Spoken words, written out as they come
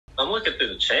looking through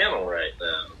the channel right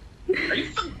now. Are you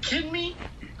fucking kidding me?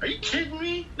 Are you kidding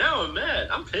me? Now I'm mad.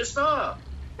 I'm pissed off.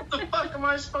 What the fuck am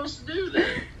I supposed to do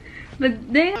then?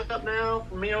 But they... Up now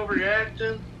for me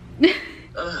overreacting?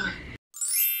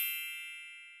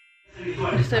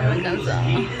 Estoy muy cansada.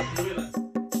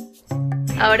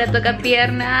 Ahora toca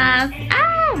piernas. ¡Ah!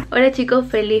 Hola chicos,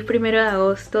 feliz 1 de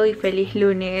agosto y feliz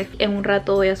lunes. En un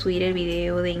rato voy a subir el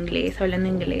video de inglés, hablando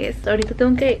inglés. Ahorita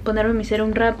tengo que ponerme mi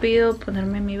serum rápido,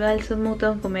 ponerme mi bálsamo,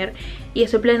 tengo que comer. Y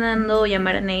estoy planeando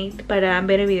llamar a Nate para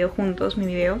ver el video juntos, mi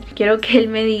video. Quiero que él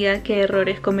me diga qué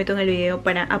errores cometo en el video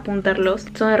para apuntarlos.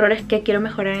 Son errores que quiero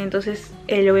mejorar, entonces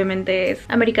él obviamente es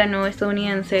americano,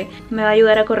 estadounidense. Me va a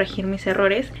ayudar a corregir mis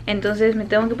errores. Entonces me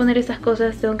tengo que poner estas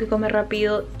cosas, tengo que comer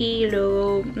rápido y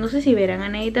luego... No sé si verán a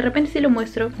Nate, de repente sí lo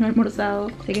muestro. No he almorzado,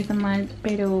 sé que está mal,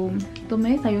 pero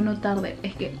tomé desayuno tarde.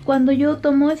 Es que cuando yo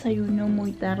tomo desayuno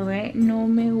muy tarde no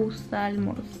me gusta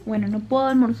almorzar. Bueno, no puedo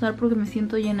almorzar porque me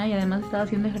siento llena y además estaba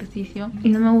haciendo ejercicio y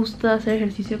no me gusta hacer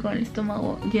ejercicio con el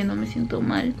estómago lleno, me siento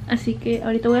mal. Así que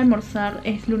ahorita voy a almorzar.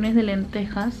 Es lunes de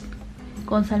lentejas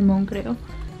con salmón, creo.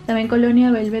 También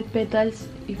Colonia Velvet Petals,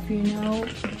 if you know,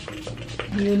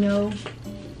 you know.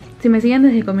 Si me siguen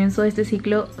desde el comienzo de este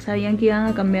ciclo, sabían que iban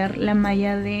a cambiar la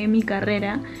malla de mi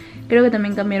carrera. Creo que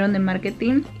también cambiaron de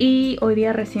marketing. Y hoy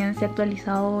día recién se ha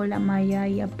actualizado la malla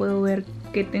y ya puedo ver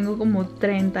que tengo como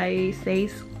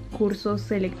 36 cursos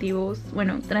selectivos.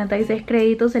 Bueno, 36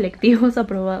 créditos selectivos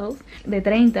aprobados. De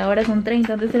 30, ahora son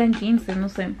 30, antes eran 15, no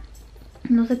sé.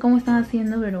 No sé cómo están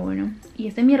haciendo, pero bueno. Y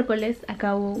este miércoles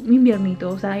acabo mi inviernito.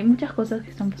 O sea, hay muchas cosas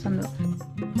que están pasando.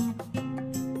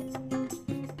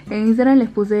 En Instagram les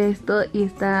puse esto y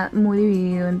está muy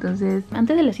dividido, entonces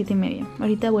antes de las 7:30.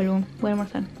 Ahorita vuelvo, voy a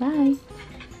almorzar. Bye.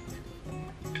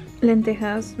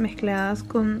 Lentejas mezcladas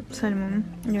con salmón.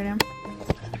 Y ahora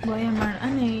voy a llamar a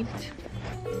Nate.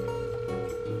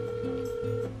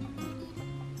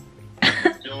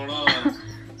 What's going on?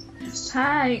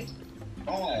 Hi.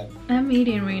 Hi. I'm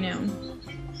eating right now.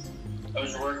 How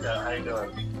was your workout? How you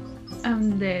doing?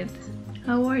 I'm dead.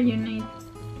 How are you, Nate?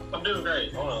 I'm doing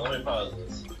great. Hold on, let me pause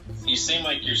this. You seem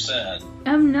like you're sad.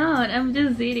 I'm not, I'm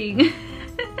just eating.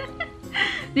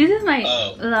 This is my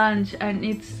Oh. lunch and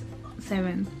it's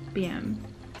 7 p.m.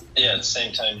 Yeah, it's the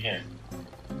same time here.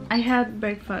 I had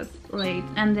breakfast late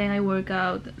and then I work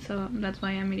out, so that's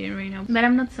why I'm eating right now. But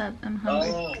I'm not sad, I'm hungry.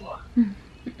 Oh.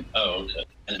 Oh, okay.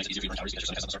 And then it's easier for you to because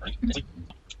sometimes start running.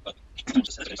 But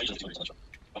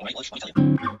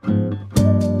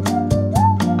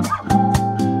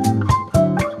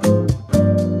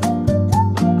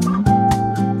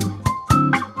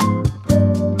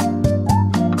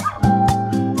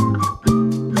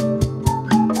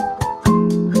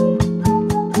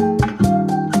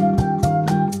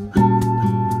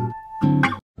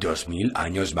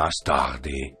años más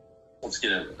tarde. let's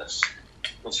get into this.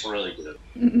 Let's really get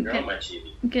into it. You're on my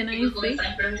TV. Can I speak?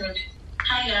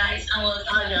 Hi guys,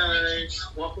 Hi guys,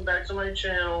 welcome back to my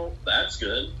channel. That's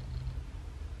good.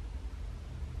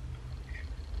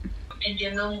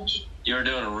 Entiendo mucho. You were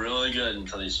doing really good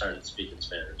until you started speaking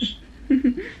Spanish.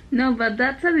 No, but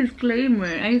that's a disclaimer.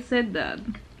 I said that.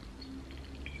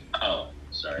 Oh,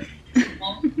 sorry.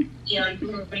 Y ahora es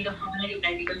la única forma de que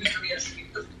practico mis videos.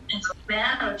 Me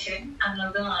da roche,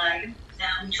 hablar de nadar, me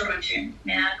da mucho roche,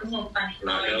 me da como pánico.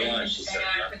 No, no, she said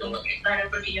not to lie. Claro,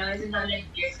 porque yo a veces hablo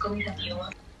inglés con mis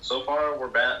amigos. So far, we're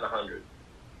batting 100.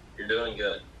 You're doing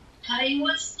good. I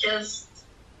was just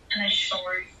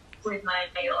unsure with my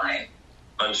life.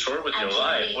 Unsure with your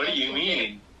life? What do you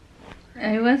mean?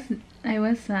 I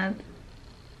was sad.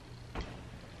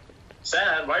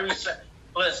 Sad? Why are you sad?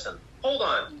 Listen, hold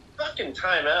on. Fucking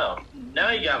time out.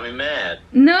 Now you got me mad.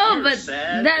 No, You were but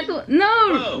sad that and-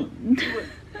 no.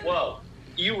 Whoa.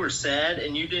 You were sad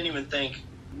and you didn't even think,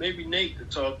 maybe Nate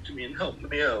could talk to me and help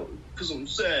me out because I'm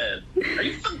sad. Are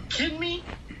you fucking kidding me?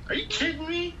 Are you kidding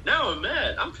me? Now I'm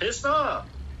mad. I'm pissed off.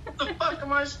 What the fuck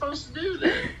am I supposed to do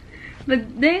then?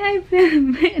 But then I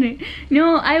felt better.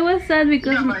 No, I was sad You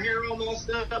because got my hair all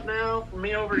messed up now for me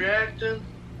overreacting?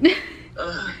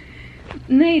 Ugh.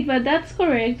 Nate, but that's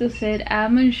correct to say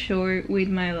I'm unsure with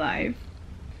my life.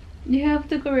 You have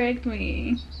to correct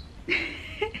me.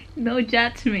 Don't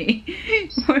judge me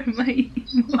for my...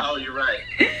 Oh, you're right.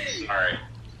 Sorry.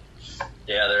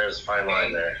 Yeah, there's a fine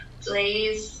line there. Today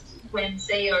is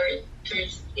Wednesday or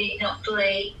Thursday. No,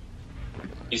 today.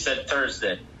 You said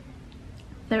Thursday.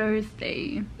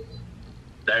 Thursday.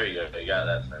 There you go. You got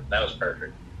that. Man. That was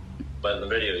perfect. But in the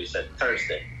video, you said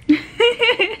Thursday.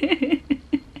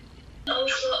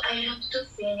 Also, I have to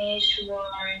finish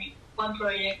one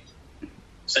project.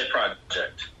 Say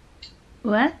project.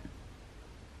 What?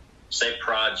 Say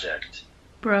project.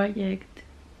 Project.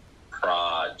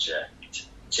 Project.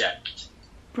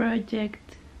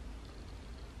 Project.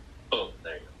 Oh,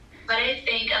 there you go. But I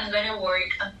think I'm gonna work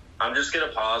on I'm just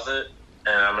gonna pause it,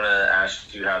 and I'm gonna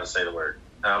ask you how to say the word.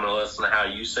 And I'm gonna listen to how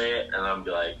you say it, and I'm gonna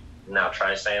be like, now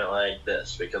try saying it like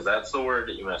this, because that's the word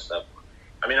that you messed up on.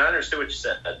 I mean, I understood what you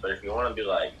said, but if you want to be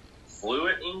like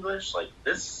fluent English, like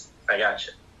this, I got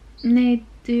you. Nate,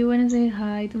 do you want to say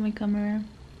hi to my camera?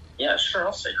 Yeah, sure,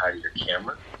 I'll say hi to your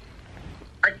camera.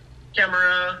 Hi,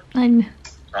 camera. I know.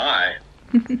 Hi.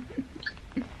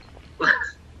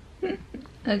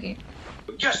 Okay.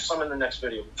 Yes, I'm in the next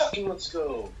video. Fucking let's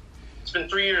go. It's been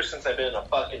 3 years since I've been in a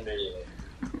fucking video.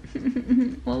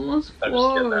 Almost I'm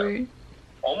just kidding,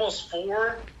 4. Almost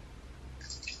 4?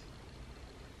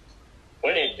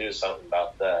 We need to do something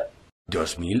about that.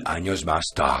 2000 años más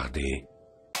tarde.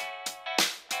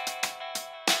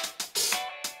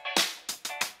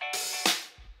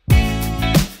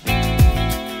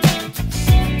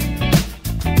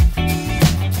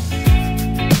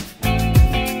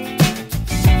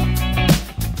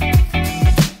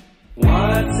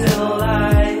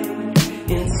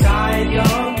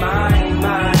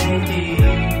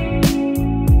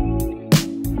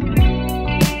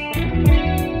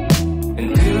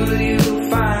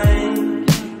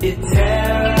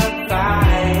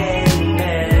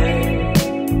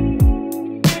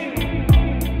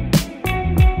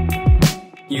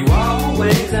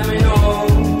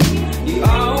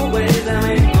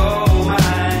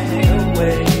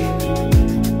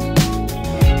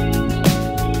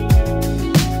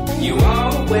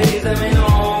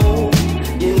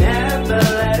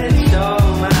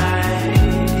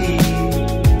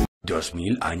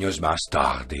 Años más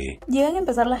tarde. Llegan a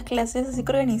empezar las clases, así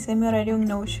que organicé mi horario en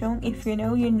Notion, if you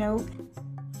know, you know.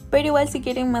 Pero igual si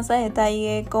quieren más a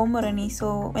detalle cómo me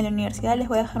organizo en la universidad, les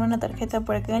voy a dejar una tarjeta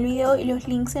por acá en el video y los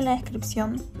links en la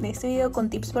descripción de este video con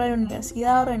tips para la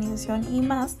universidad, organización y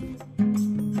más.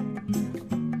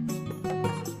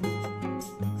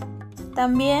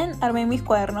 También armé mis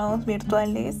cuadernos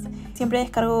virtuales. Siempre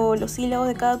descargo los sílabos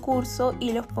de cada curso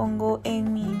y los pongo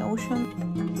en mi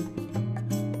Notion.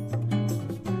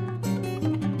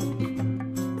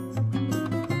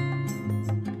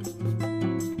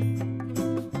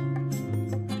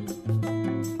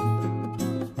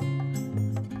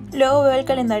 Luego veo el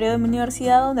calendario de mi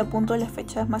universidad donde apunto las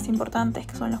fechas más importantes,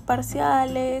 que son los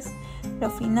parciales,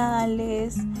 los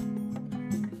finales.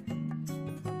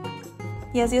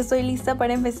 Y así estoy lista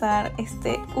para empezar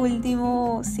este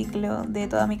último ciclo de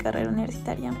toda mi carrera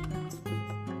universitaria.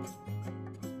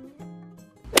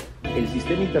 El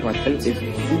sistema internacional es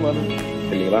sumamente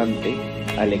relevante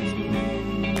al éxito.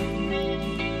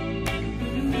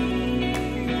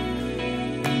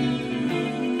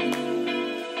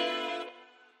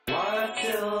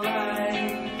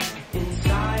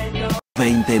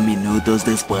 Minutos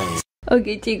después.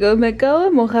 Ok chicos, me acabo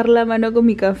de mojar la mano con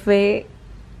mi café.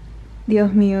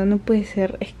 Dios mío, no puede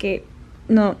ser. Es que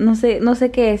no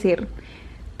sé qué decir.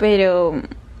 Pero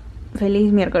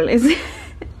feliz miércoles.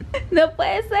 No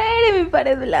puede ser, en mi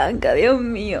pared blanca, Dios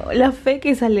mío. La fe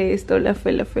que sale esto, la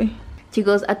fe.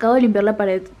 Chicos, acabo de limpiar la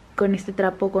pared con este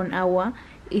trapo con agua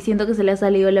y siento que se le ha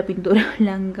salido la pintura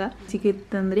blanca. Así que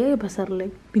tendría que pasarle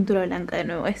pintura blanca de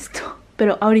nuevo a esto.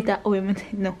 Pero ahorita obviamente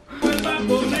no.